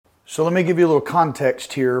So let me give you a little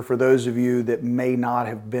context here for those of you that may not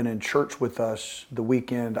have been in church with us the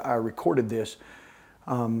weekend I recorded this.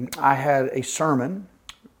 I had a sermon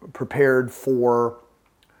prepared for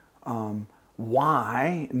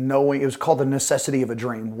why knowing, it was called The Necessity of a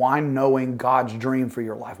Dream, why knowing God's dream for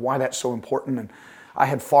your life, why that's so important. And I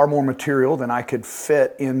had far more material than I could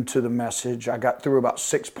fit into the message. I got through about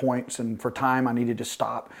 6 points, and for time I needed to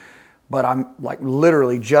stop. But I'm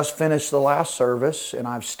literally just finished the last service, and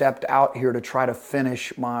I've stepped out here to try to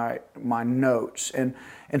finish my notes. And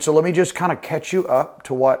so let me just kind of catch you up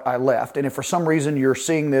to what I left. And if for some reason you're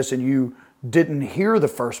seeing this and you didn't hear the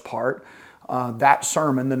first part, that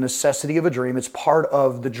sermon, The Necessity of a Dream, it's part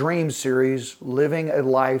of the Dream series, Living a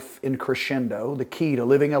Life in Crescendo, the key to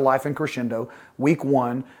living a life in crescendo, week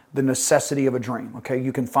 1, The Necessity of a Dream. Okay,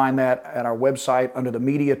 you can find that at our website under the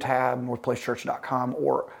media tab, northplacechurch.com,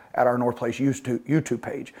 or at our North Place YouTube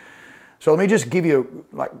page. So let me just give you,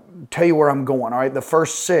 tell you where I'm going, all right? The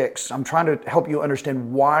first 6, I'm trying to help you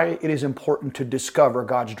understand why it is important to discover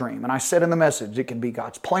God's dream. And I said in the message, it can be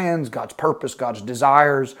God's plans, God's purpose, God's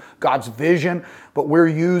desires, God's vision, but we're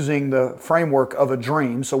using the framework of a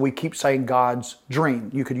dream, so we keep saying God's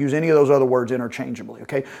dream. You could use any of those other words interchangeably,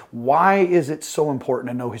 okay? Why is it so important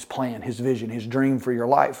to know His plan, His vision, His dream for your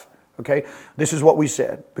life, okay? This is what we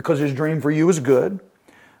said. Because His dream for you is good,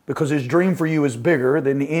 because His dream for you is bigger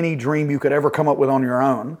than any dream you could ever come up with on your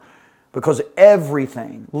own. Because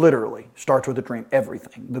everything literally starts with a dream.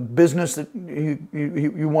 Everything. The business that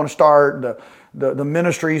you want to start, the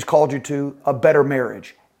ministry He's called you to, a better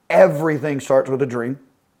marriage. Everything starts with a dream.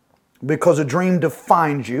 Because a dream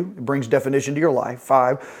defines you. It brings definition to your life.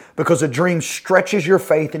 5, because a dream stretches your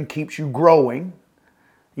faith and keeps you growing.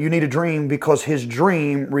 You need a dream because His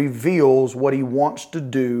dream reveals what He wants to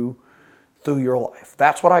do through your life.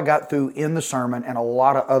 That's what I got through in the sermon and a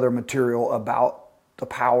lot of other material about the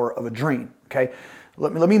power of a dream. Okay,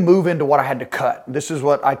 let me move into what I had to cut. This is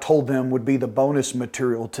what I told them would be the bonus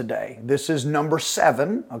material today. This is number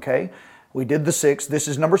 7. Okay, we did the 6. This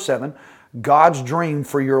is number 7. God's dream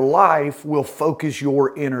for your life will focus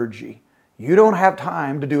your energy. You don't have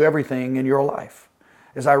time to do everything in your life.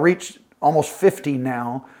 As I reach almost 50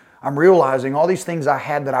 now, I'm realizing all these things I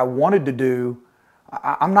had that I wanted to do,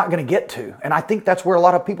 I'm not going to get to. And I think that's where a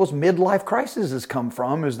lot of people's midlife crises come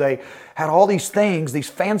from, is they had all these things, these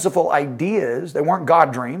fanciful ideas. They weren't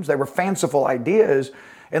God dreams, they were fanciful ideas.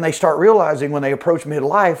 And they start realizing when they approach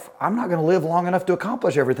midlife, I'm not going to live long enough to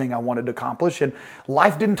accomplish everything I wanted to accomplish. And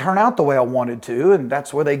life didn't turn out the way I wanted to. And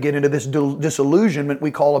that's where they get into this disillusionment we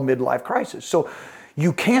call a midlife crisis. So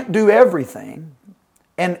you can't do everything.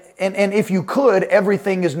 And if you could,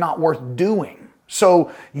 everything is not worth doing.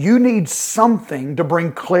 So you need something to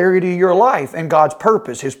bring clarity to your life and God's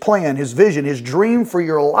purpose, His plan, His vision, His dream for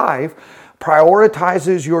your life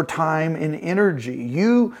prioritizes your time and energy.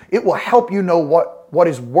 It will help you know what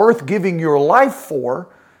is worth giving your life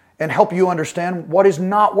for and help you understand what is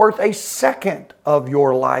not worth a second of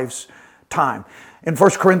your life's time. In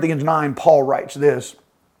 1 Corinthians 9, Paul writes this,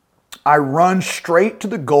 I run straight to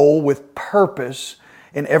the goal with purpose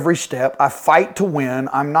in every step. I fight to win.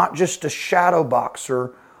 I'm not just a shadow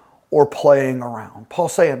boxer or playing around.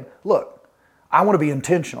 Paul's saying, look, I want to be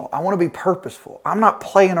intentional. I want to be purposeful. I'm not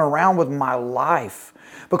playing around with my life,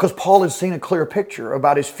 because Paul has seen a clear picture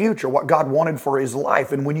about his future, what God wanted for his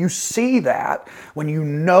life. And when you see that, when you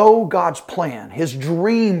know God's plan, His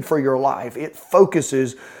dream for your life, it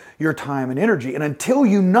focuses your time and energy. And until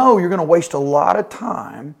you know, you're going to waste a lot of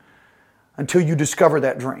time until you discover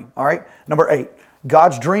that dream. All right? Number 8.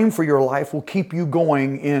 God's dream for your life will keep you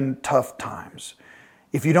going in tough times.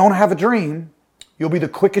 If you don't have a dream, you'll be the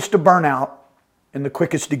quickest to burn out and the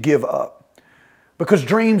quickest to give up. Because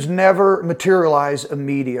dreams never materialize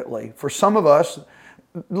immediately. For some of us,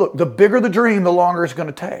 look, the bigger the dream, the longer it's going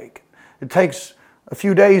to take. It takes a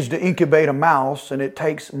few days to incubate a mouse, and it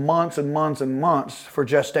takes months and months and months for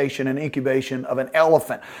gestation and incubation of an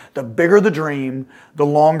elephant. The bigger the dream, the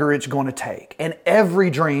longer it's going to take. And every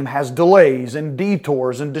dream has delays and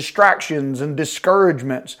detours and distractions and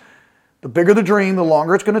discouragements. The bigger the dream, the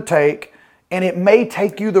longer it's going to take, and it may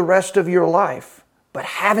take you the rest of your life. But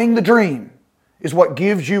having the dream is what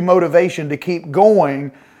gives you motivation to keep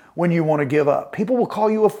going when you want to give up. People will call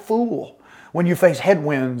you a fool when you face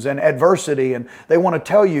headwinds and adversity, and they want to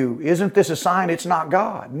tell you, isn't this a sign it's not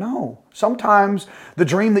God? No. Sometimes the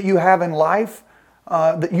dream that you have in life,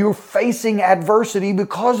 that you're facing adversity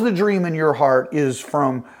because the dream in your heart is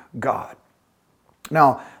from God.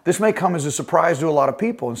 Now, this may come as a surprise to a lot of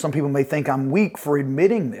people, and some people may think I'm weak for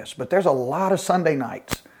admitting this, but there's a lot of Sunday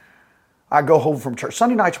nights I go home from church.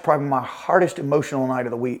 Sunday nights are probably my hardest emotional night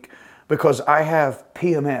of the week, because I have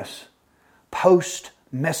PMS,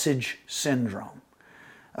 post-message syndrome.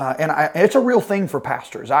 It's a real thing for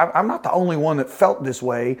pastors. I'm not the only one that felt this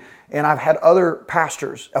way, and I've had other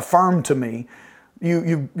pastors affirm to me,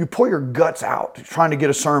 you pour your guts out trying to get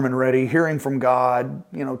a sermon ready, hearing from God,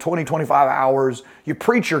 20, 25 hours. You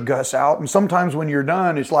preach your guts out, and sometimes when you're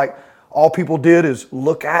done, it's like all people did is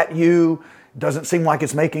look at you. Doesn't seem like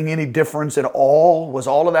it's making any difference at all. Was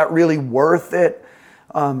all of that really worth it?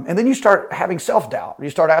 And then you start having self-doubt. You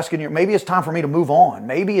start asking, maybe it's time for me to move on.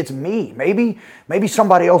 Maybe it's me. Maybe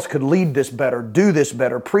somebody else could lead this better, do this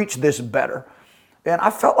better, preach this better. And I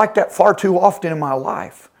felt like that far too often in my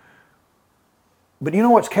life. But you know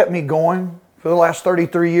what's kept me going for the last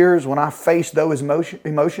 33 years when I face those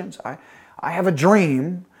emotions? I have a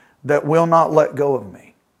dream that will not let go of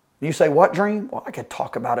me. And you say, what dream? Well, I could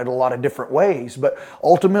talk about it a lot of different ways, but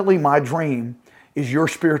ultimately my dream is your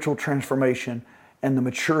spiritual transformation and the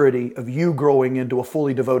maturity of you growing into a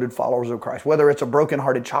fully devoted followers of Christ. Whether it's a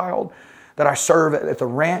brokenhearted child that I serve at the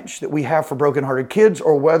ranch that we have for brokenhearted kids,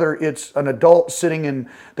 or whether it's an adult sitting in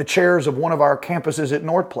the chairs of one of our campuses at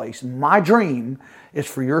North Place. My dream is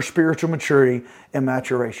for your spiritual maturity and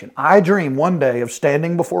maturation. I dream one day of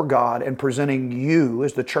standing before God and presenting you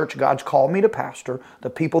as the church God's called me to pastor, the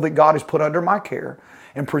people that God has put under my care,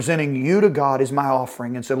 and presenting you to God as my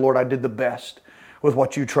offering and said, Lord, I did the best with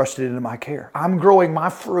what you trusted into my care. I'm growing my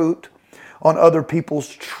fruit on other people's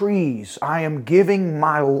trees. I am giving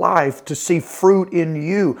my life to see fruit in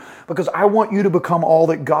you because I want you to become all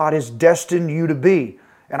that God has destined you to be.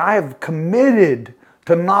 And I have committed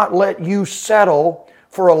to not let you settle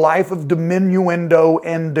for a life of diminuendo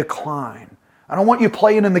and decline. I don't want you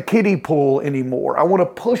playing in the kiddie pool anymore. I want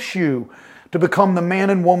to push you to become the man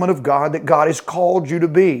and woman of God that God has called you to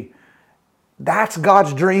be. That's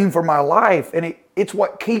God's dream for my life, and it's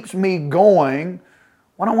what keeps me going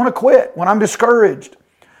when I want to quit, when I'm discouraged.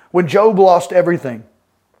 When Job lost everything,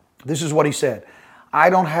 this is what he said,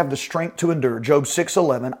 I don't have the strength to endure. Job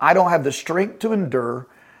 6:11, I don't have the strength to endure.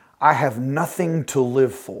 I have nothing to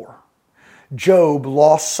live for. Job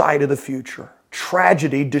lost sight of the future.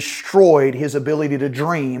 Tragedy destroyed his ability to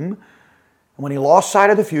dream. And when he lost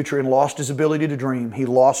sight of the future and lost his ability to dream, he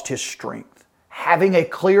lost his strength. Having a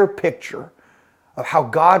clear picture of how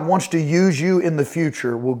God wants to use you in the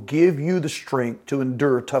future will give you the strength to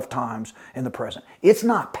endure tough times in the present. It's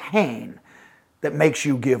not pain that makes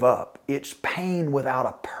you give up. It's pain without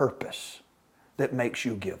a purpose that makes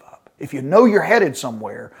you give up. If you know you're headed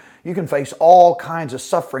somewhere, you can face all kinds of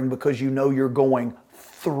suffering because you know you're going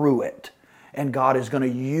through it. And God is going to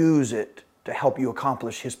use it to help you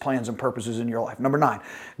accomplish His plans and purposes in your life. Number 9,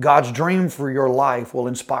 God's dream for your life will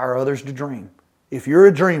inspire others to dream. If you're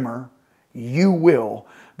a dreamer, you will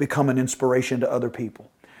become an inspiration to other people.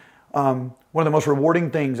 One of the most rewarding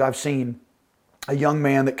things I've seen, a young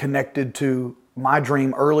man that connected to my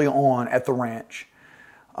dream early on at the ranch,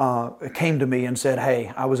 came to me and said,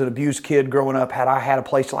 hey, I was an abused kid growing up. Had I had a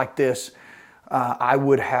place like this, I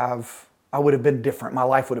would have been different. My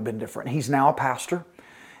life would have been different. He's now a pastor,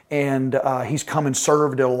 and he's come and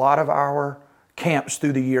served at a lot of our camps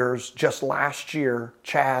through the years. Just last year,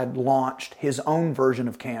 Chad launched his own version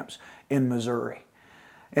of camps in Missouri.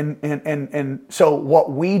 And so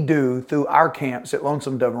what we do through our camps at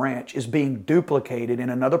Lonesome Dove Ranch is being duplicated in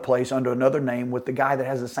another place under another name with the guy that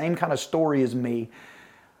has the same kind of story as me.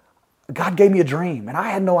 God gave me a dream, and I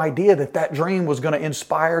had no idea that dream was going to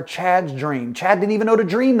inspire Chad's dream. Chad didn't even know to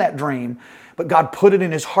dream that dream, but God put it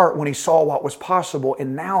in his heart when he saw what was possible,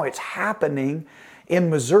 and now it's happening in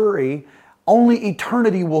Missouri. Only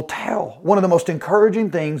eternity will tell. One of the most encouraging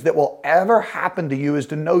things that will ever happen to you is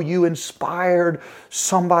to know you inspired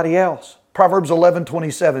somebody else. Proverbs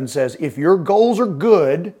 11:27 says, if your goals are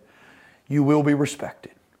good, you will be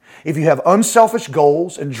respected. If you have unselfish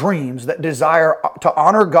goals and dreams that desire to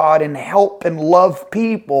honor God and help and love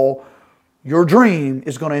people, your dream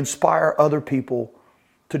is going to inspire other people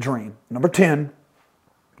to dream. Number 10,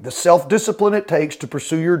 the self-discipline it takes to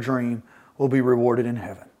pursue your dream will be rewarded in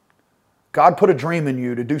heaven. God put a dream in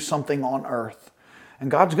you to do something on earth, and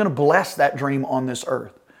God's going to bless that dream on this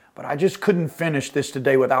earth. But I just couldn't finish this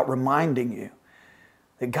today without reminding you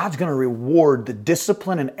that God's going to reward the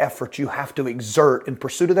discipline and effort you have to exert in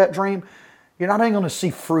pursuit of that dream. You're not only going to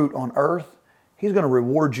see fruit on earth, He's going to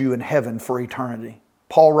reward you in heaven for eternity.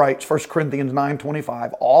 Paul writes, 1 Corinthians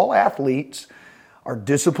 9:25, all athletes are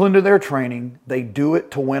disciplined in their training. They do it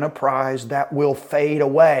to win a prize that will fade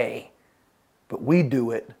away, but we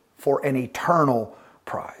do it for an eternal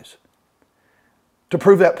prize. To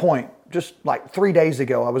prove that point, just like 3 days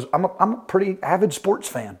ago, I'm a pretty avid sports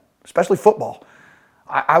fan, especially football.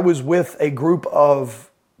 I was with a group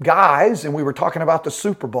of Guys, and we were talking about the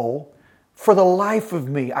Super Bowl, for the life of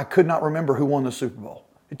me, I could not remember who won the Super Bowl.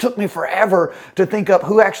 It took me forever to think up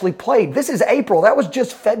who actually played. This is April. That was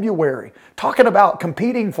just February. Talking about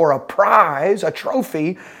competing for a prize, a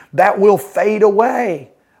trophy that will fade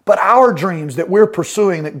away. But our dreams that we're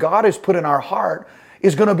pursuing, that God has put in our heart,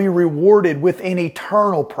 is going to be rewarded with an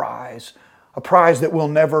eternal prize, a prize that will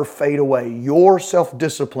never fade away. Your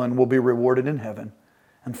self-discipline will be rewarded in heaven.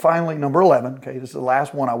 And finally, number 11, okay, this is the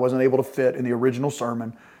last one I wasn't able to fit in the original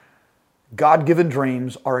sermon. God-given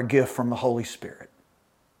dreams are a gift from the Holy Spirit.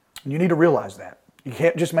 And you need to realize that. You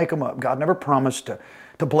can't just make them up. God never promised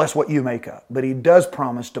to bless what you make up, but He does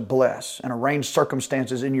promise to bless and arrange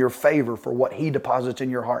circumstances in your favor for what He deposits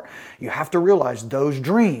in your heart. You have to realize those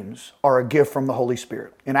dreams are a gift from the Holy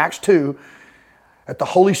Spirit. In Acts 2, at the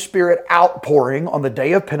Holy Spirit outpouring on the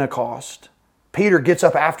day of Pentecost, Peter gets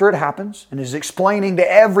up after it happens and is explaining to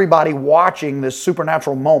everybody watching this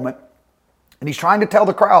supernatural moment. And he's trying to tell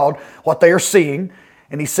the crowd what they are seeing.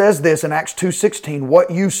 And he says this in Acts 2:16,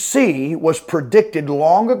 what you see was predicted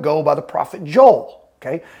long ago by the prophet Joel.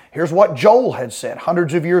 Okay, here's what Joel had said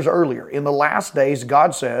hundreds of years earlier. In the last days,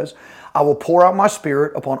 God says, I will pour out my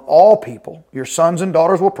Spirit upon all people. Your sons and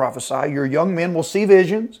daughters will prophesy. Your young men will see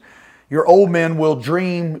visions. Your old men will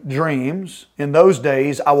dream dreams. In those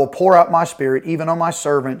days, I will pour out my Spirit even on my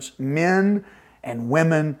servants, men and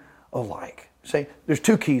women alike. See, there's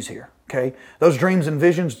two keys here. Okay, those dreams and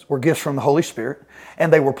visions were gifts from the Holy Spirit,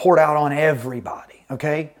 and they were poured out on everybody.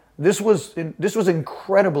 Okay, this was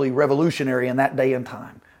incredibly revolutionary in that day and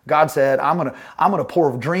time. God said, I'm gonna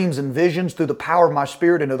pour dreams and visions through the power of my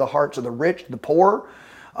Spirit into the hearts of the rich, the poor,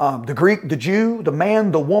 the Greek, the Jew, the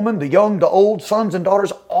man, the woman, the young, the old, sons and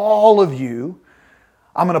daughters, all of you.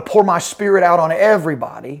 I'm going to pour my Spirit out on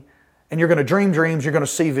everybody, and you're going to dream dreams, you're going to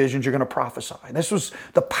see visions, you're going to prophesy. This was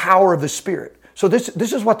the power of the Spirit. So this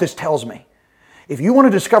is what this tells me. If you want to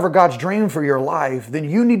discover God's dream for your life, then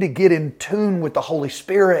you need to get in tune with the Holy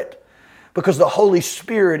Spirit, because the Holy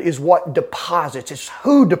Spirit is what deposits, it's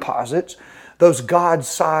who deposits those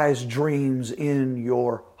God-sized dreams in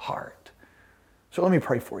your heart. So let me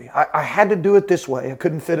pray for you. I had to do it this way. I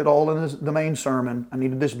couldn't fit it all in the main sermon. I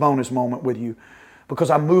needed this bonus moment with you because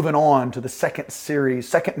I'm moving on to the second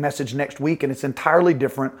message next week, and it's entirely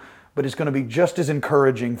different, but it's going to be just as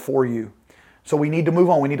encouraging for you. So we need to move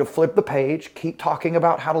on. We need to flip the page, keep talking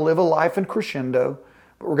about how to live a life in crescendo,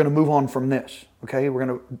 but we're going to move on from this, okay? We're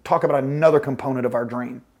going to talk about another component of our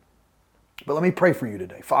dream. But let me pray for you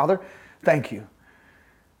today. Father, thank you.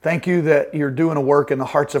 Thank you that you're doing a work in the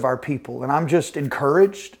hearts of our people. And I'm just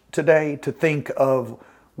encouraged today to think of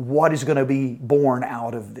what is going to be born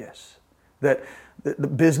out of this. That the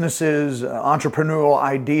businesses, entrepreneurial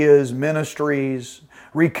ideas, ministries,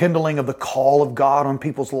 rekindling of the call of God on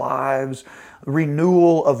people's lives,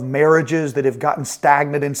 renewal of marriages that have gotten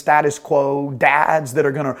stagnant in status quo, dads that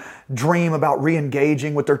are going to dream about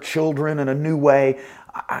re-engaging with their children in a new way.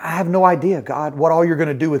 I have no idea, God, what all you're going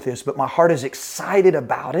to do with this, but my heart is excited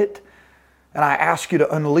about it. And I ask you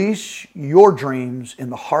to unleash your dreams in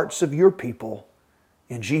the hearts of your people.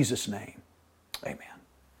 In Jesus' name, amen.